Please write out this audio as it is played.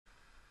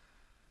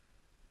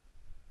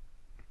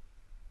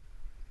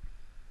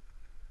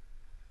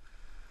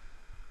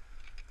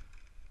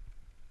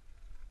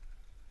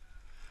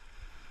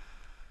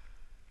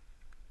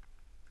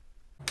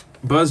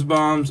Buzz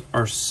bombs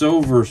are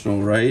so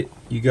versatile, right?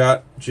 You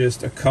got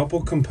just a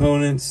couple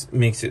components,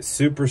 makes it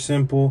super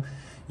simple.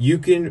 You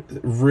can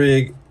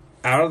rig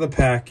out of the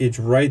package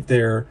right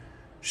there,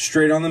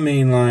 straight on the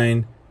main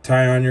line,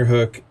 tie on your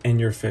hook, and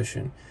you're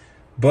fishing.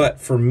 But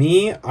for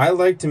me, I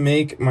like to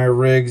make my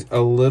rigs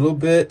a little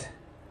bit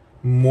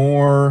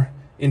more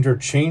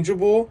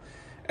interchangeable,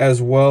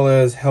 as well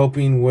as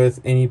helping with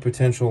any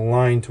potential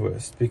line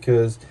twist.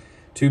 Because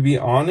to be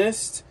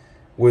honest,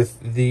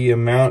 with the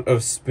amount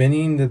of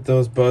spinning that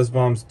those buzz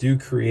bombs do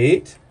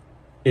create,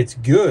 it's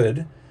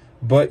good,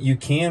 but you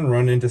can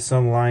run into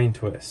some line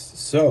twists.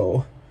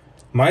 So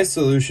my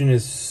solution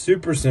is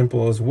super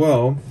simple as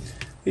well.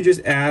 You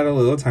just add a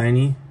little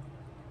tiny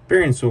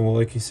bearing swivel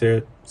like you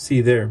said,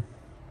 see there.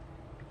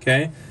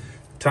 Okay,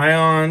 tie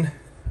on,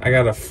 I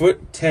got a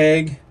foot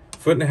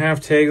and a half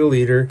tag a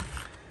leader.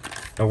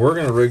 Now we're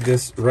gonna rig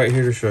this right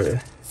here to show you.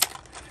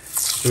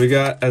 So we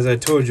got, as I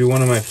told you,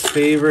 one of my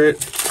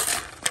favorite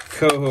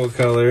coho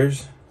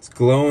colors. It's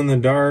glow in the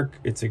dark,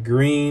 it's a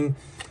green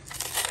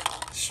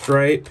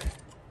stripe,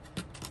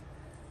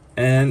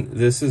 and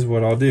this is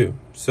what I'll do.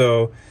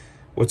 So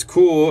what's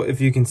cool, if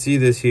you can see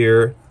this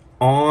here,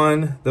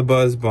 on the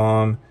buzz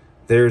bomb,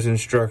 there's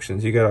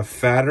instructions. You got a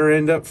fatter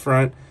end up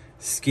front,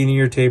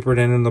 skinnier tapered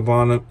end on the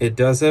bottom. It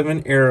does have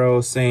an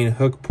arrow saying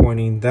hook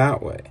pointing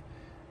that way.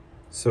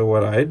 So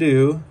what I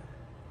do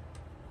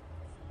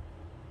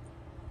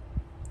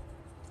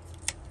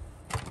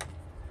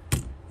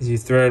is you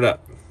thread it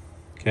up.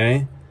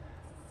 Okay,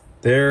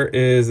 there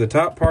is the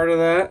top part of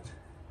that.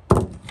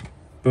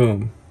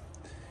 Boom.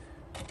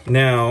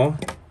 Now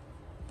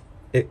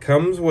it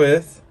comes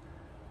with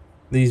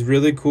these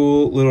really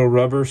cool little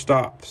rubber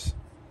stops.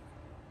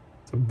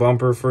 It's a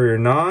bumper for your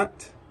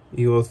knot.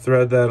 You will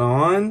thread that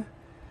on.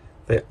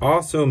 They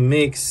also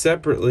make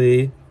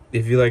separately,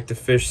 if you like to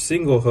fish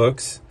single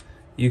hooks,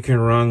 you can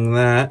run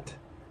that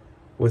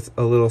with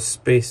a little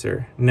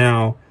spacer.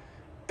 Now,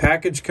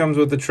 package comes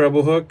with a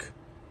treble hook.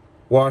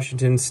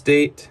 Washington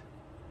State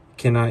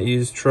cannot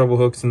use treble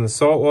hooks in the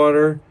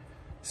saltwater,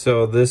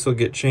 so this will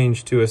get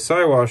changed to a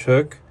Siwash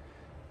hook,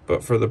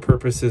 but for the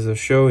purposes of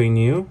showing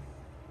you,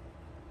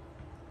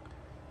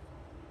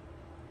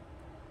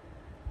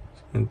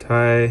 and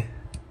tie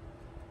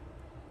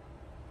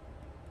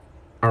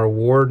our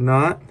ward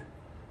knot,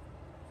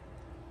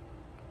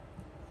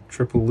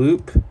 triple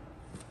loop,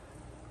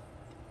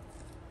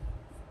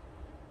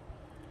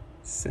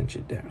 cinch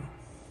it down,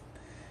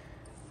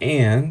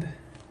 and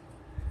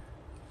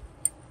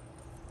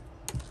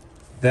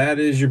that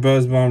is your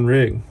buzz bomb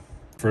rig.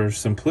 For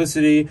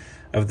simplicity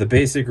of the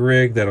basic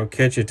rig that'll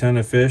catch a ton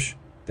of fish,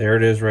 there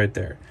it is right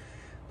there.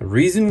 The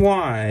reason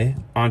why,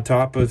 on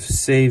top of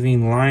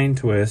saving line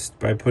twist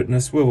by putting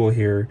a swivel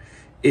here,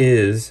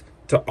 is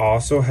to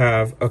also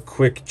have a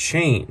quick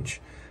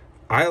change.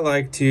 I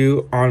like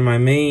to, on my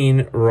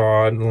main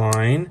rod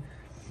line,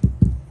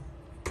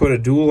 put a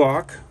dual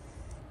lock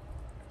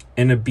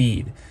and a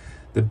bead.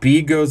 The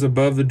bead goes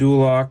above the dual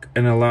lock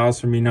and allows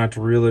for me not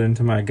to reel it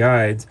into my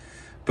guides.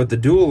 But the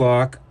dual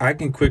lock, I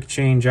can quick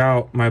change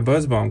out my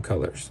buzz bomb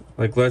colors.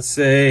 Like, let's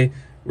say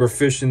we're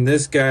fishing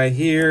this guy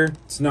here,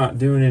 it's not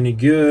doing any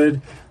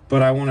good,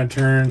 but I want to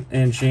turn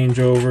and change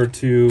over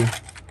to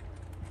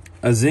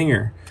a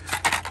zinger,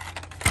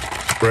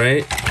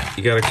 right?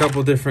 You got a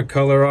couple different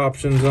color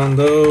options on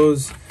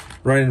those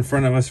right in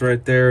front of us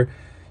right there.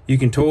 You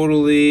can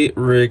totally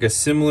rig a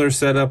similar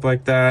setup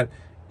like that,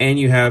 and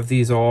you have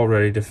these all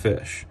ready to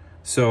fish.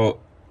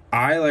 So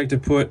I like to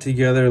put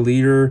together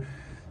leader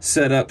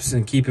setups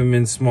and keep them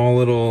in small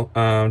little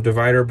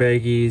divider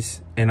baggies,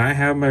 and I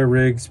have my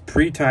rigs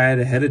pre-tied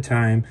ahead of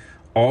time,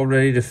 all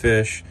ready to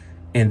fish,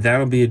 and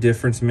that'll be a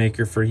difference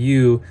maker for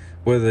you,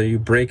 whether you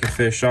break a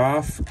fish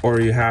off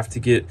or you have to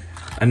get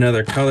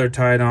another color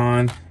tied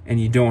on, and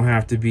you don't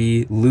have to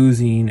be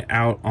losing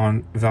out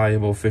on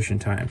valuable fishing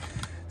time.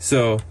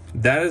 So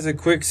that is a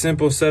quick,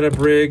 simple setup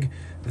rig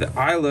that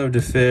I love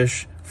to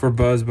fish for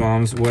buzz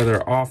bombs,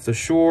 whether off the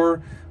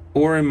shore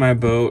or in my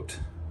boat.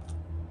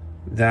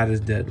 That is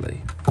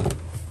deadly.